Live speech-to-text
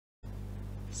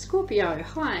Scorpio,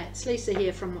 hi, it's Lisa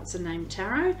here from What's Her Name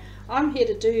Tarot. I'm here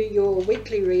to do your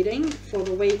weekly reading for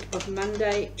the week of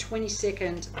Monday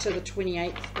 22nd to the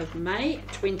 28th of May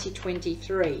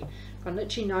 2023. Got an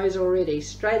itchy nose already,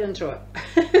 straight into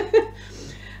it.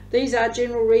 These are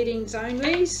general readings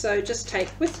only, so just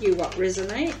take with you what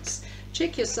resonates.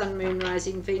 Check your Sun, Moon,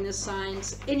 Rising, Venus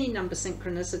signs, any number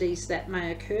synchronicities that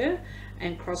may occur,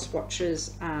 and cross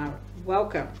watchers are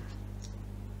welcome.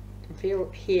 I can feel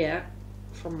here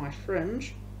from my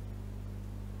fringe.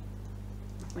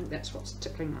 I think that's what's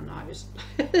tickling my nose.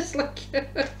 It's like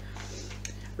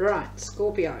right,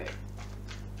 Scorpio.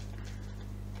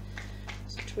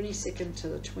 So 22nd to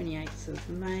the 28th of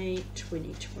May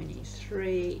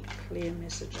 2023. Clear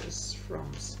messages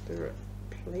from Spirit,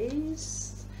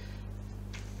 please,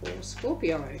 for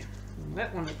Scorpio. And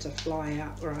that wanted to fly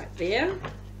out right there.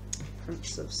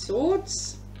 Prince of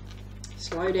Swords.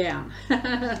 Slow down.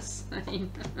 Same.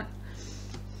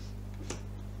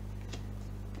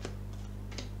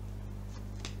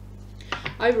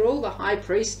 Overall, the High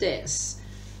Priestess.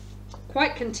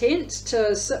 Quite content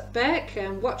to sit back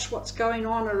and watch what's going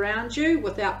on around you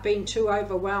without being too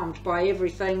overwhelmed by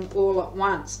everything all at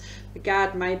once. The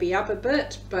guard may be up a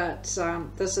bit, but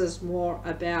this is more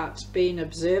about being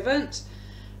observant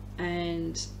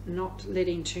and not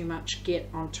letting too much get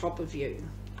on top of you.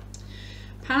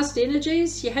 Past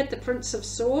energies, you had the Prince of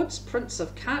Swords, Prince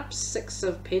of Cups, Six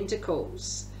of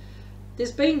Pentacles.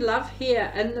 There's been love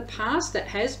here in the past that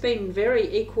has been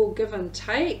very equal give and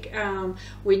take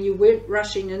when you weren't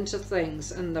rushing into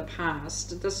things in the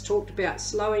past. This talked about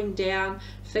slowing down,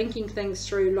 thinking things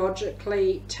through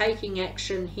logically, taking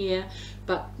action here,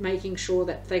 but making sure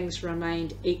that things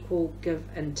remained equal give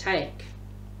and take.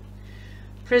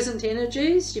 Present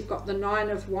energies, you've got the Nine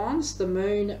of Wands, the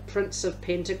Moon, Prince of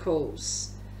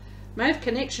Pentacles. May have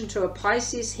connection to a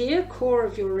Pisces here, core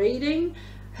of your reading.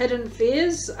 Hidden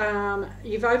fears,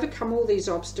 you've overcome all these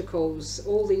obstacles,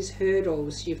 all these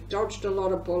hurdles. You've dodged a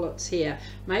lot of bullets here.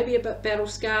 Maybe a bit battle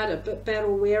scarred, a bit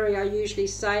battle weary, I usually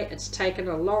say. It's taken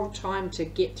a long time to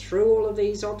get through all of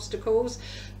these obstacles.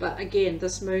 But again,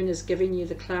 this moon is giving you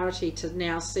the clarity to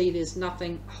now see there's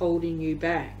nothing holding you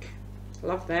back.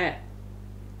 Love that.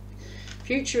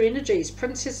 Future energies,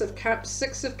 Princess of Cups,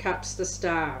 Six of Cups, the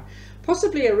Star.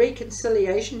 Possibly a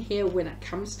reconciliation here when it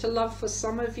comes to love for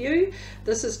some of you.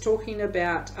 This is talking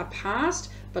about a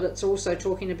past, but it's also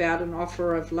talking about an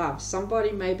offer of love.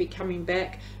 Somebody may be coming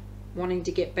back, wanting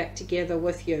to get back together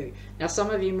with you. Now some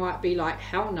of you might be like,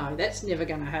 hell no, that's never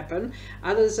going to happen.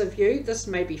 Others of you, this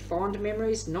may be fond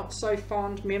memories, not so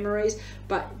fond memories,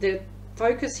 but the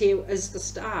focus here is the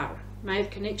Star. May have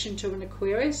connection to an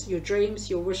Aquarius, your dreams,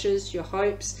 your wishes, your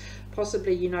hopes.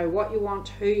 Possibly you know what you want,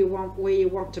 who you want, where you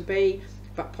want to be,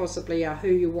 but possibly who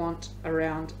you want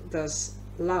around this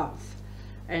love.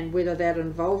 And whether that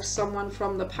involves someone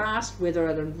from the past, whether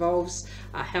it involves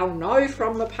a hell no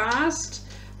from the past,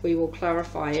 we will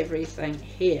clarify everything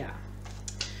here.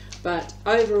 But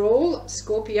overall,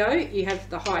 Scorpio, you have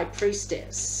the High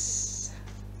Priestess.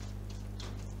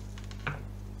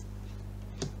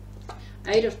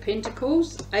 Eight of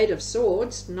Pentacles, Eight of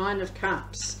Swords, Nine of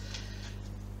Cups.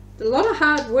 A lot of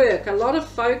hard work, a lot of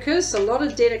focus, a lot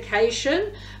of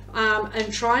dedication,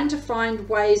 and trying to find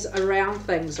ways around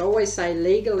things. I always say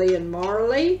legally and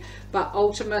morally, but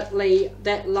ultimately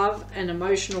that love and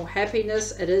emotional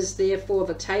happiness, it is there for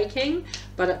the taking,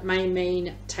 but it may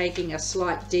mean taking a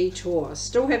slight detour.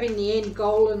 Still having the end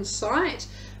goal in sight,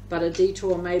 but a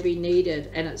detour may be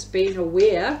needed, and it's being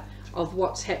aware of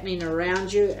what's happening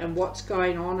around you and what's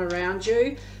going on around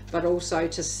you, but also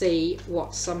to see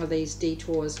what some of these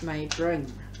detours may bring.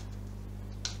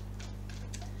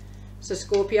 So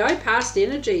Scorpio, past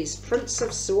energies, Prince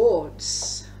of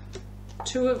Swords,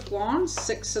 Two of Wands,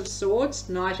 Six of Swords,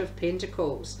 Knight of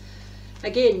Pentacles.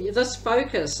 Again, this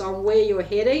focus on where you're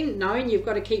heading, knowing you've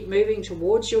got to keep moving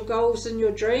towards your goals and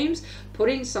your dreams,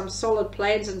 putting some solid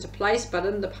plans into place, but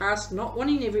in the past not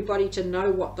wanting everybody to know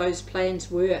what those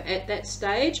plans were at that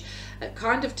stage. It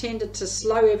kind of tended to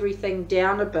slow everything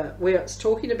down a bit, where it's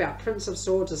talking about Prince of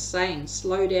Swords is saying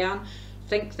slow down,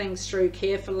 think things through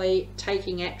carefully,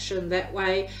 taking action that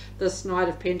way. This Knight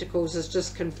of Pentacles is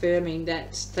just confirming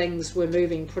that things were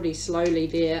moving pretty slowly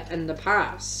there in the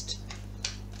past.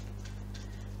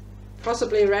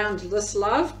 Possibly around this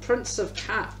love, Prince of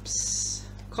Cups.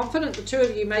 Confident the two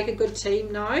of you make a good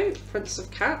team, no? Prince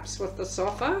of Cups with the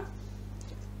Sofa.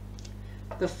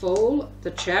 The Fool,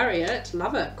 the Chariot,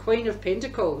 love it. Queen of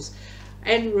Pentacles.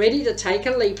 And ready to take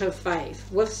a leap of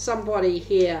faith with somebody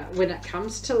here when it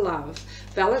comes to love.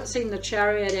 balancing the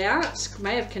Chariot out,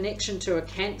 may have connection to a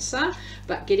Cancer,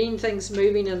 but getting things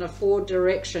moving in a forward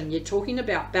direction. You're talking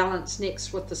about balance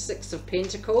next with the Six of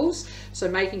Pentacles, so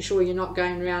making sure you're not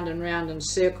going round and round in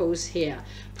circles here.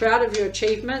 Proud of your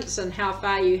achievements and how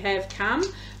far you have come,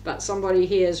 but somebody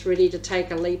here is ready to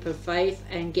take a leap of faith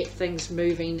and get things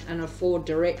moving in a forward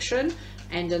direction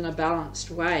and in a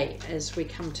balanced way as we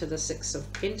come to the Six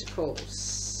of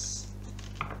Pentacles.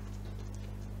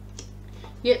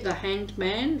 Yet the Hanged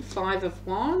Man, Five of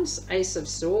Wands, Ace of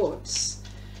Swords.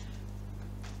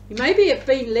 You maybe have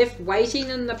been left waiting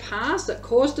in the past. It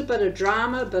caused a bit of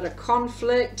drama, a bit of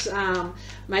conflict,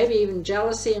 maybe even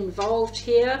jealousy involved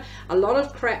here. A lot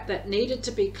of crap that needed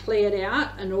to be cleared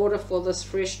out in order for this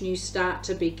fresh new start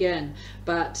to begin.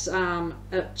 But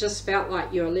it just felt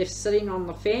like you were left sitting on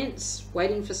the fence,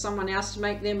 waiting for someone else to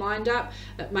make their mind up.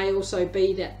 It may also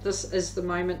be that this is the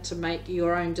moment to make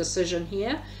your own decision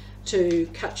here, to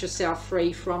cut yourself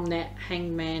free from that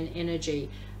hangman energy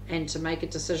and to make a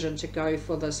decision to go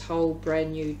for this whole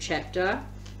brand new chapter,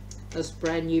 this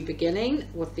brand new beginning,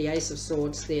 with the Ace of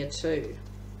Swords there too.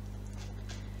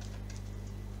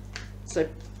 So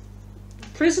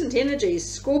present energies,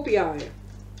 Scorpio,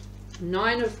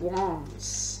 Nine of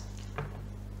Wands,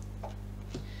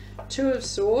 Two of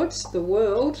Swords, the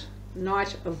World,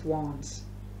 Knight of Wands.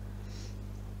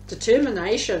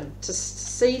 Determination to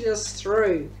see this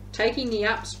through, taking the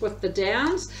ups with the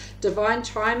downs, divine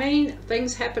timing.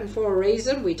 Things happen for a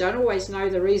reason. We don't always know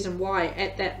the reason why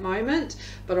at that moment,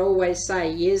 but I always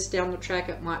say years down the track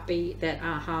it might be that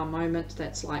aha moment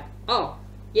that's like, oh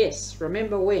yes,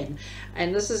 remember when.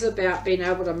 And this is about being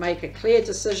able to make a clear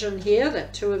decision here.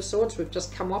 That Two of Swords, we've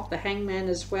just come off the Hangman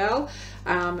as well.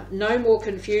 No more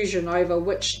confusion over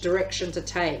which direction to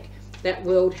take. That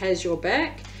world has your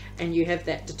back and you have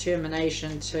that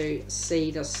determination to see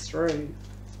this through.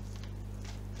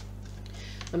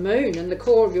 The Moon in the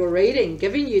core of your reading,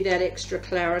 giving you that extra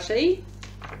clarity.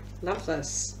 Love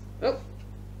this. Oh,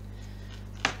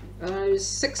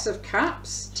 Six of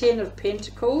Cups, Ten of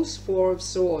Pentacles, Four of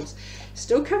Swords.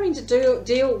 Still coming to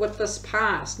deal with this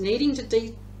past, needing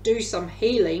to do some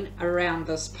healing around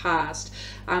this past.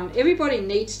 Everybody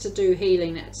needs to do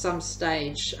healing at some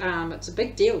stage. It's a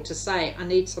big deal to say, I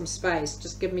need some space,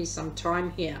 just give me some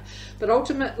time here. But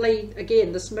ultimately,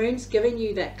 again, this Moon's giving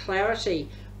you that clarity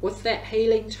with that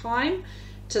healing time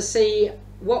to see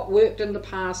what worked in the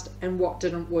past and what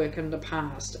didn't work in the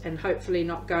past, and hopefully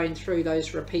not going through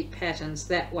those repeat patterns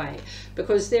that way,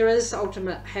 because there is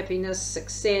ultimate happiness,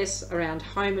 success around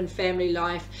home and family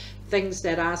life, things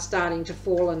that are starting to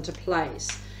fall into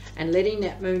place, and letting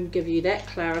that Moon give you that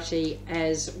clarity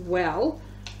as well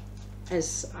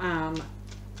as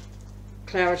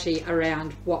clarity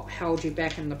around what held you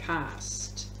back in the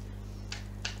past.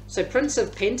 So Prince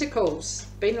of Pentacles,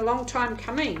 been a long time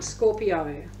coming,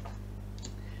 Scorpio.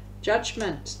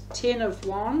 Judgment, Ten of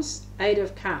Wands, Eight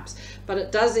of Cups. But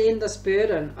it does end this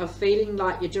burden of feeling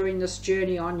like you're doing this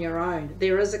journey on your own.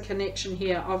 There is a connection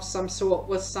here of some sort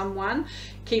with someone.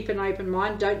 Keep an open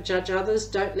mind. Don't judge others.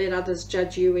 Don't let others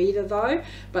judge you either though.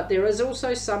 But there is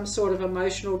also some sort of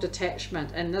emotional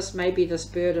detachment. And this may be this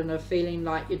burden of feeling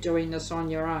like you're doing this on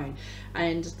your own.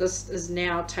 And this is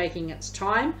now taking its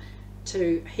time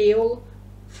to heal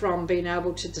from being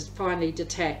able to finally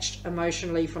detach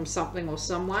emotionally from something or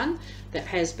someone that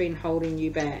has been holding you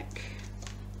back.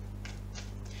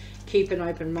 Keep an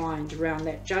open mind around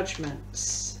that Judgment.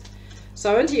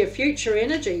 So into your future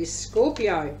energies,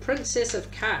 Scorpio, Princess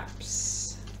of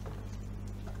Cups,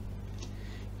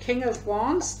 King of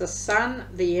Wands, the Sun,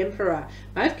 the Emperor.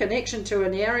 I have connection to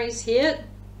an Aries here.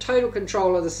 Total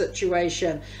control of the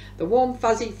situation. The warm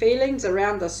fuzzy feelings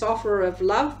around the software of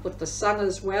love with the Sun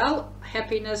as well.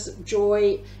 Happiness,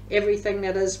 joy, everything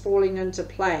that is falling into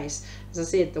place. As I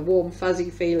said, the warm fuzzy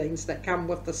feelings that come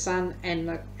with the Sun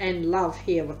and love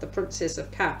here with the Princess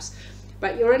of Cups.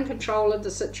 But you're in control of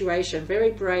the situation.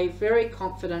 Very brave, very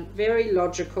confident, very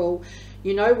logical.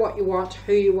 You know what you want,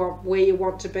 who you want, where you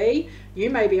want to be.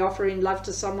 You may be offering love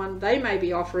to someone, they may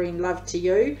be offering love to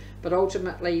you, but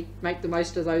ultimately make the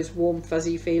most of those warm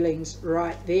fuzzy feelings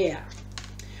right there.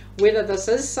 Whether this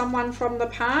is someone from the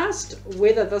past,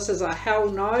 whether this is a hell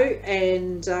no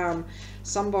and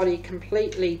somebody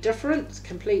completely different,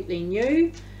 completely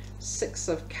new. Six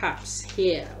of Cups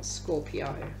here,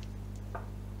 Scorpio.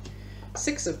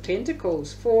 Six of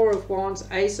Pentacles, Four of Wands,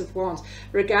 Ace of Wands.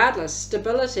 Regardless,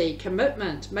 stability,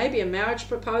 commitment, maybe a marriage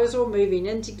proposal, moving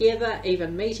in together,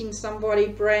 even meeting somebody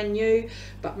brand new,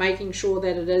 but making sure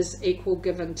that it is equal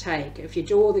give and take. If you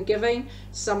do all the giving,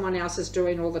 someone else is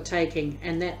doing all the taking,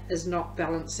 and that is not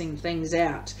balancing things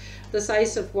out. This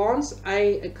Ace of Wands,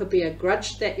 it could be a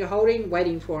grudge that you're holding,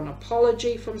 waiting for an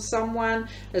apology from someone,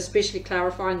 especially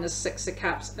clarifying the Six of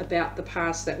Cups about the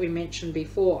past that we mentioned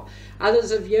before.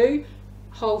 Others of you,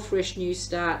 whole fresh new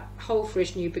start, whole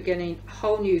fresh new beginning,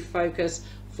 whole new focus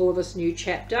for this new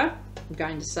chapter. I'm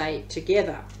going to say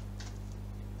together.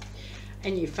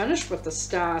 And you finish with the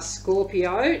Star,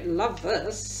 Scorpio. Love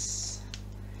this.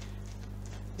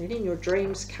 Letting your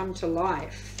dreams come to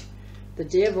life. The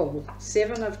Devil,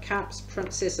 Seven of Cups,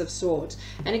 Princess of Swords.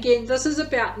 And again, this is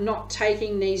about not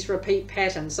taking these repeat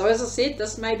patterns. So as I said,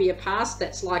 this may be a past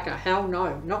that's like a hell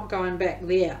no, not going back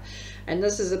there. And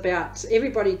this is about,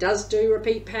 everybody does do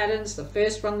repeat patterns, the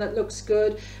first one that looks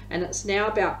good, and it's now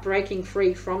about breaking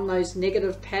free from those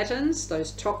negative patterns,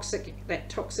 those that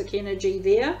toxic energy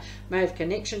there. May have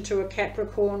connection to a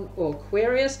Capricorn or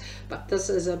Aquarius, but this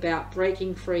is about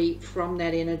breaking free from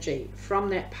that energy, from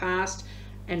that past,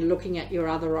 and looking at your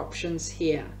other options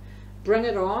here. Bring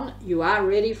it on. You are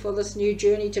ready for this new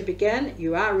journey to begin.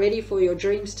 You are ready for your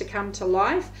dreams to come to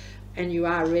life, and you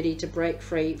are ready to break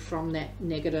free from that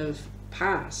negative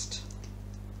past.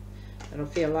 It'll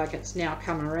feel like it's now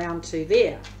come around to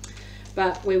there.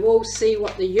 But we will see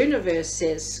what the universe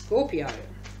says, Scorpio.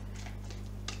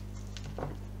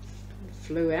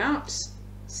 Flew out.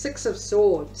 Six of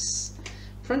Swords,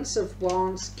 Prince of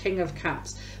Wands, King of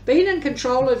Cups. Being in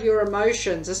control of your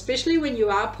emotions, especially when you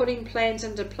are putting plans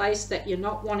into place that you're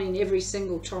not wanting every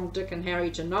single Tom, Dick and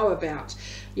Harry to know about.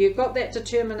 You've got that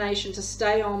determination to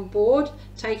stay on board,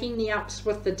 taking the ups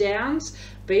with the downs,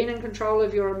 being in control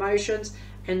of your emotions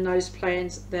and those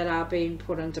plans that are being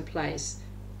put into place.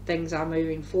 Things are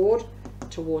moving forward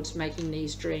towards making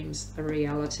these dreams a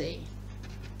reality.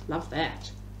 Love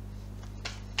that.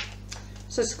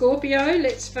 So Scorpio,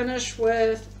 let's finish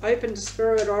with Open to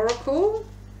Spirit Oracle.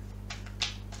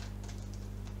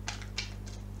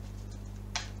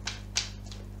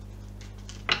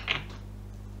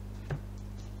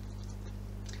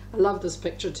 I love this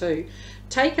picture too.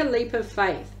 Take a leap of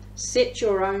faith. Set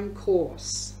your own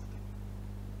course.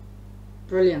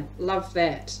 Brilliant. Love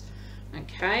that.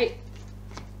 Okay.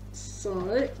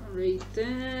 So, read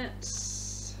that.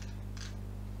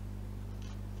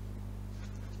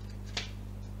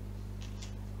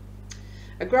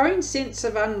 A growing sense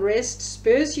of unrest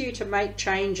spurs you to make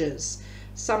changes.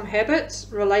 Some habits,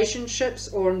 relationships,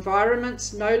 or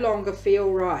environments no longer feel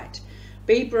right.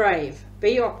 Be brave.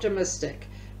 Be optimistic.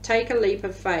 Take a leap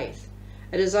of faith.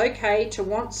 It is okay to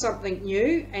want something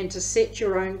new and to set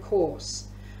your own course.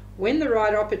 When the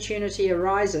right opportunity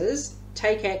arises,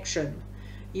 take action.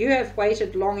 You have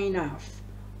waited long enough.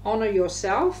 Honor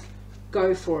yourself.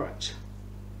 Go for it.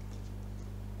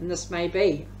 And this may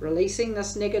be releasing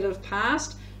this negative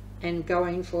past and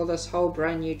going for this whole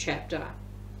brand new chapter.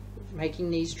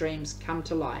 Making these dreams come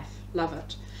to life. Love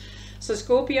it. So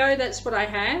Scorpio, that's what I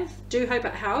have. Do hope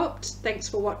it helped. Thanks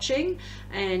for watching,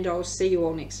 and I'll see you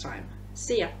all next time.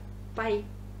 See ya. Bye.